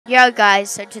Yo guys,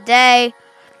 so today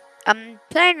I'm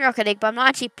playing Rocket League, but I'm not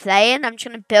actually playing. I'm just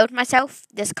going to build myself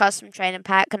this custom training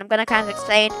pack, and I'm going to kind of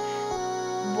explain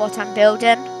what I'm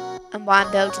building and why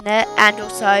I'm building it, and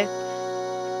also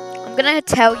I'm going to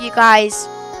tell you guys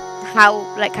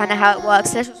how it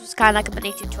works. This was kind of like a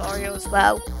mini tutorial as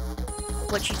well,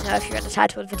 which you know if you're in the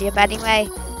title of the video. But anyway,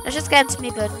 let's just get into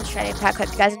me building this training pack.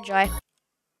 Hope you guys enjoy.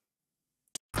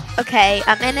 Okay,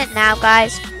 I'm in it now,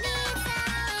 guys.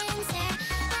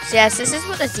 So yes, this is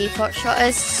what the default shot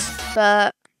is,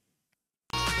 but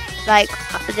like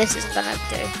this isn't gonna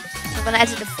do. So I'm gonna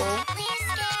edit the ball.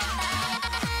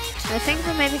 And I think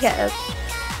we'll maybe get a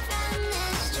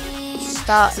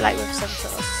start like with some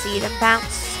sort of seed and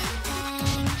bounce.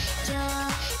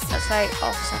 That's like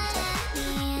off center.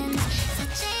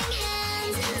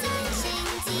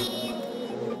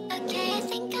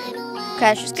 Okay,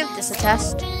 let's just give this a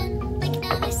test.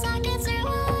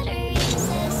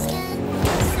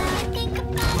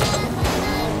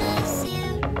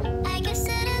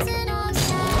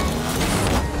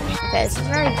 Okay, this is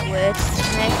very weird to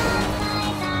me.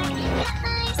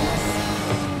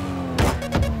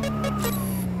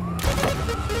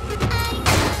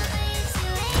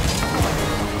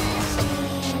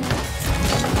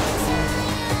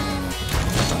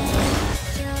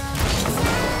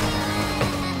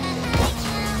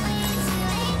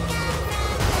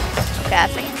 Okay, I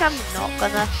think I'm not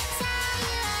gonna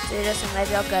do this, and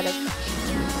maybe I'll get it.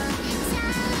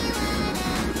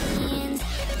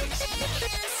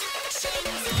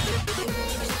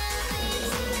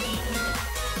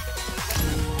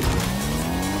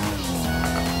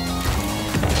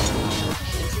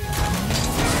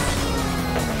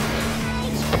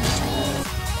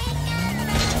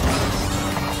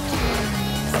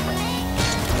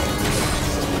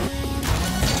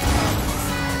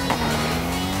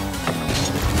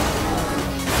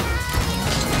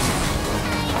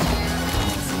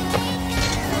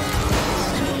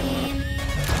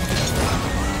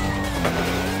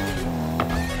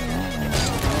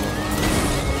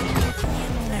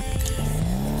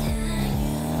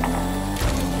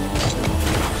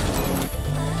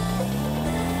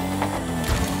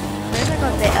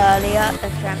 Earlier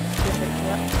and trying to skip into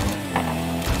it.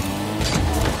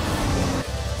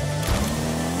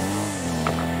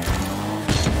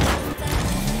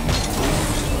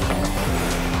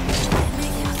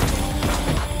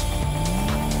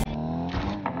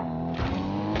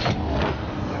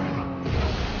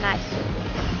 Nice.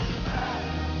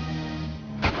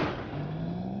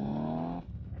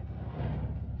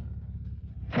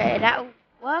 Okay, that'll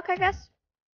work, I guess.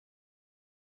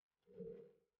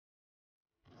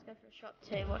 Go for a shot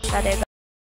too. What should I do?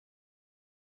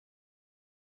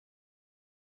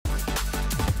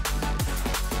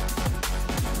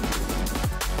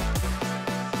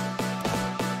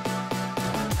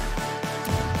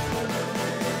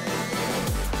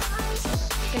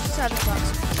 Get inside the box.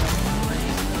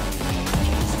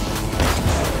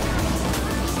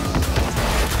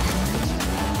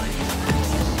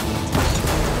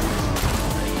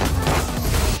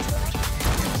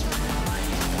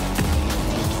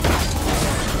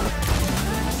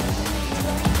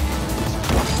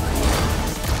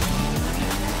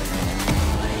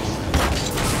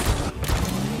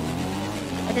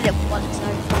 I did it once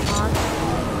and come on.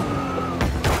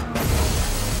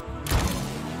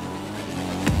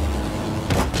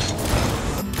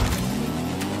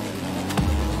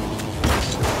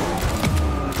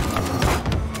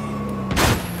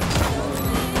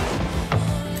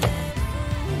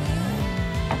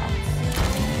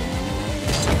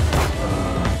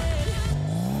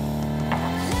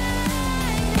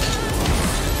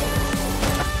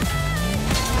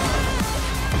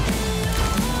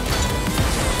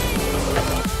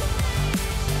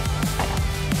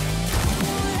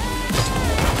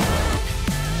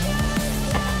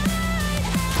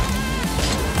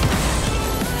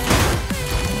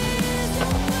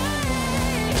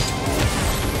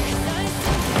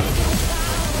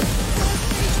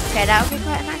 Okay, that would be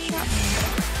quite a nice shot.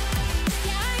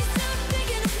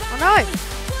 Oh no!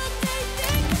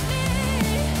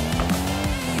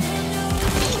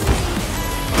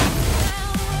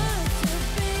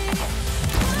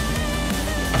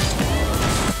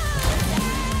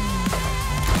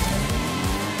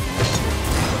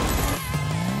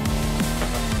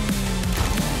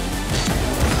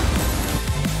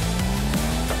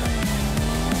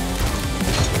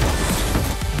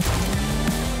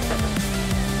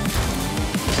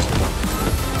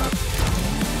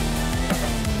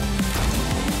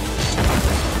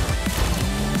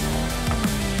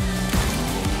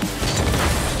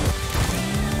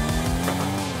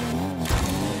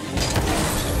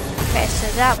 Okay, so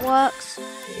that works.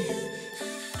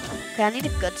 Okay, I need a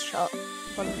good shot.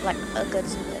 For, like, a good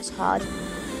shot that's hard.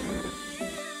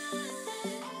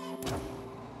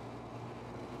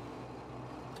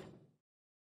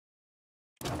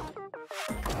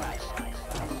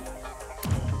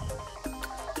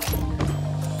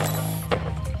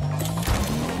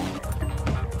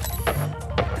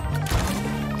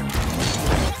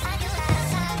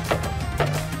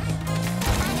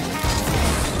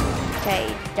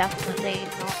 Okay, definitely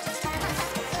not.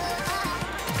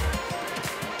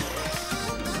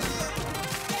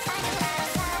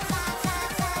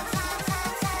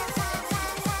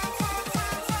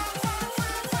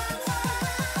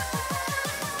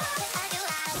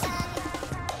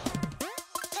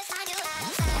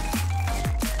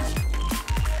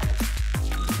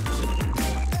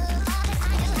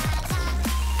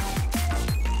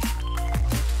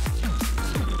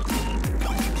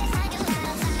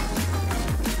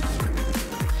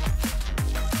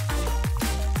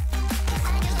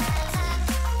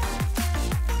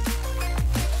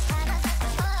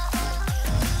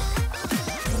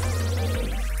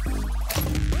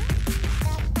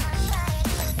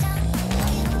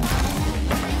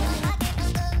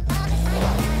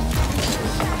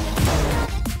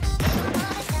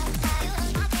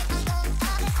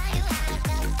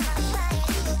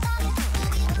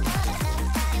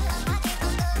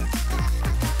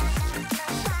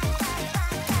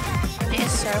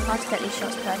 So hard to get these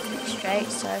shots perfectly straight,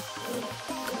 so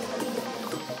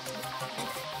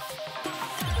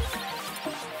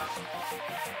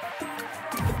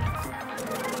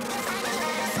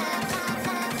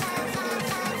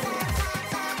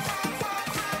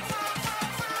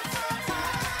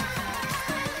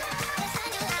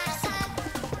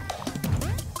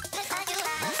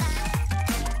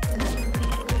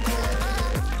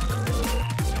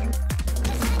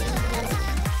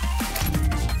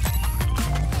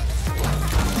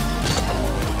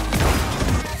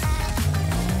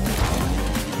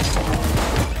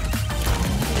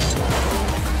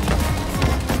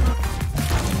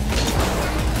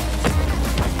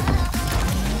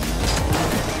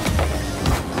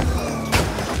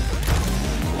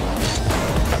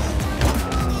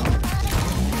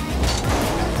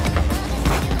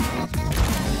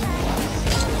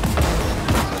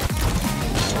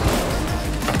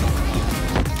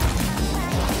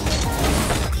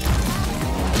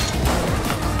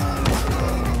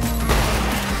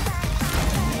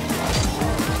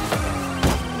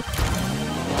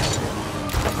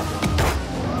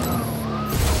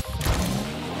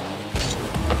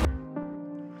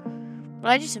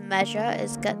what I do to measure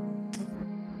is get the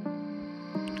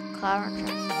car and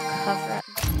try and cover it.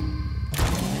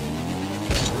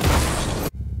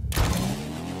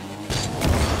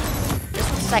 This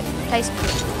one's like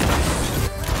placement,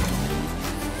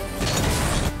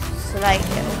 so like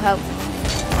it will help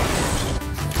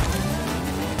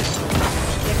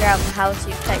figure out how to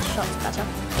place shots better.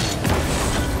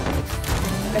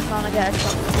 If I want to get a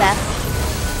shot from the left,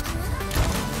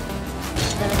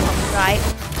 then a shot from the right.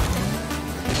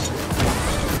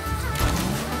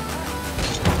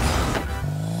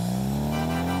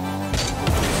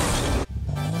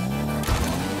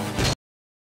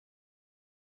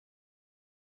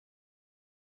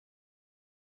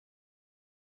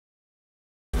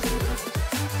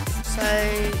 So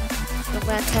I'm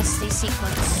going to test these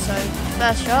sequence. So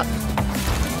first shot.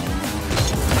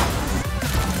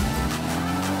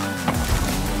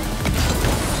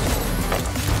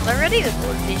 I'm already with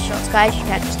all of these shots, guys. You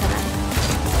can't just kind of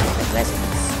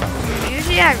resonance.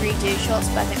 Usually I redo shots,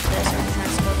 but I think for this I'm trying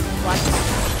to score them once.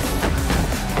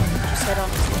 Just said on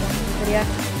the video.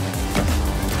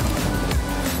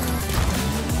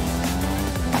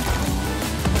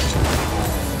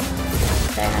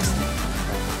 Very nice.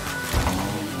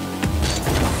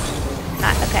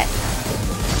 Okay.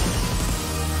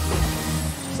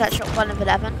 So that shot 1 of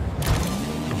 11.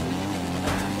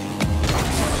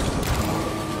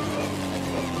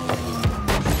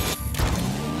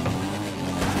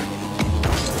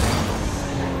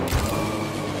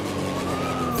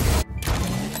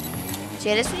 So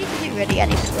yeah, this one you can do really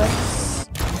anything with.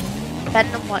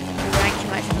 Depending on what rank you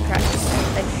might want to practice.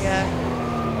 If you're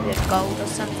with gold or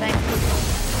something.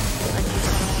 And you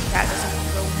just want to practice on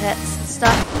real hits and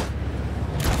stuff.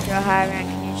 If you're a higher rank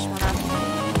and you just want to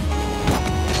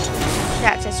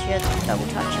practice your double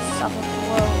touches and stuff on the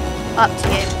wall, up to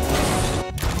you.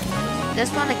 This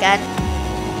one again,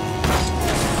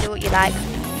 do what you like.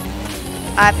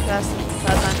 I personally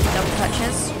prefer going for double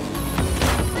touches.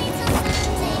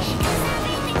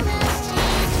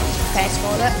 Okay,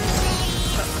 scored it.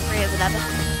 Got 3 of 11.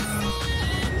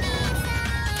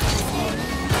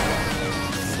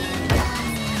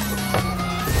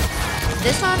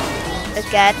 This one,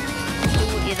 again, do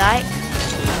what you like.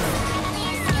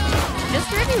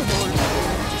 Just really rule.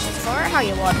 Just score it how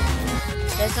you want.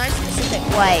 There's no specific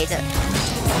way to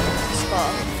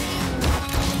score.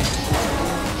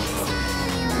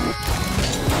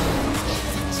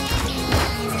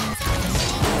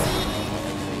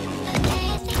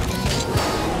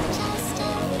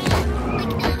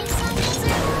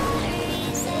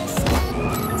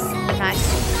 Nice.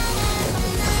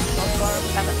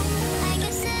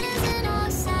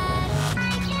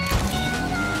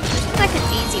 Like an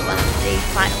easy one, the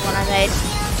final one I made.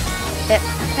 It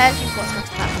prepares you for what's going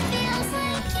to happen.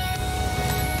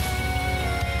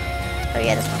 Oh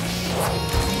yeah, this one.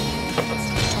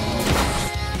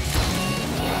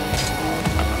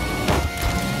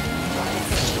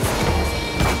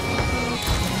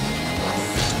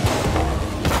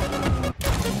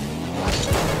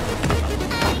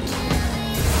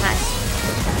 Nice.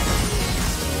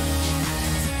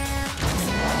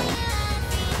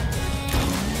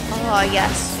 Oh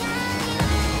yes.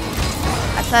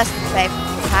 My personal favourite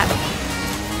attack.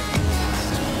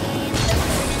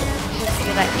 If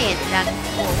you're like me and then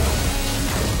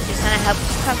just gonna help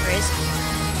with recoveries.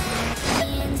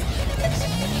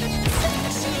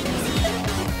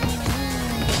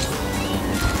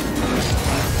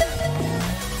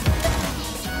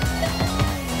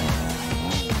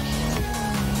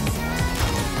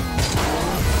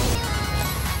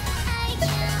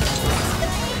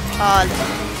 Oh,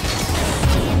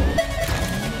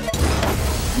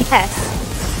 yes.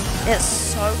 It's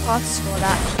so hard to score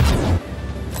that.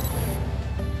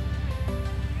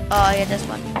 Oh yeah, this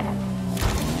one.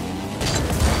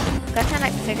 I'm gonna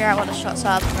like figure out what the shots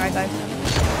are before I go for them.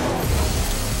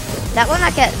 That one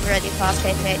I get really fast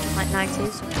KPH, like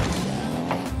 90s.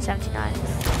 79.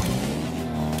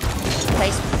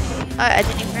 Placement. Oh, I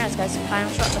didn't even realize, guys, the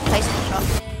final shot's a placement shot.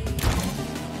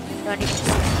 You don't even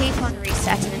just keep on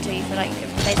resetting until you feel like your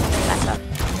placement is better.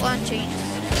 Or until you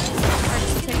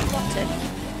just until you want to.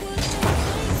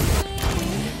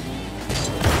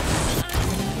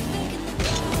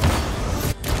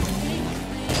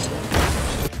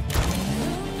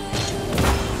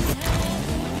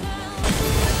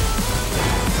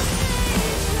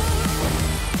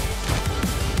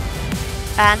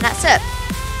 And that's it.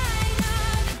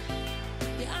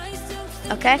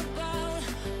 Okay.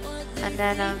 And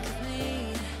then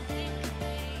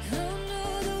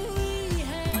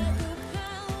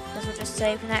this will just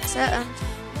save and exit and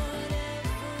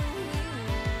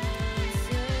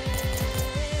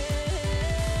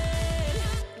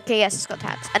okay, yes, it's got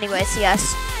tags. Anyways,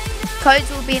 yes. Codes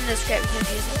will be in the description if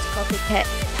you just want to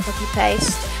copy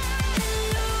paste.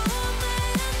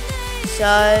 So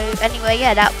anyway,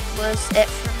 yeah, that was it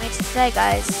from me today,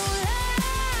 guys.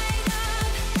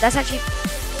 That's actually,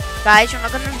 guys, you're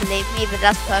not gonna believe me, but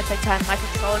that's perfect time. My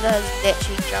controller has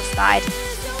literally just died.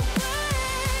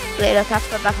 Wait, look, I have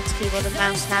to go back onto keyboard and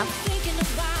mouse now.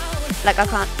 Like I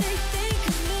can't.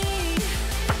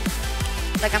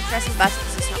 Like I'm pressing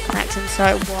buttons, it's not connecting.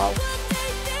 So whoa.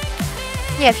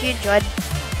 Yeah, if you enjoyed,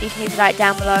 you can leave a like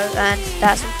down below, and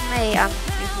that's all from me. You've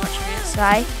been watching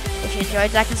Sky. If you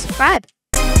enjoyed, like and subscribe.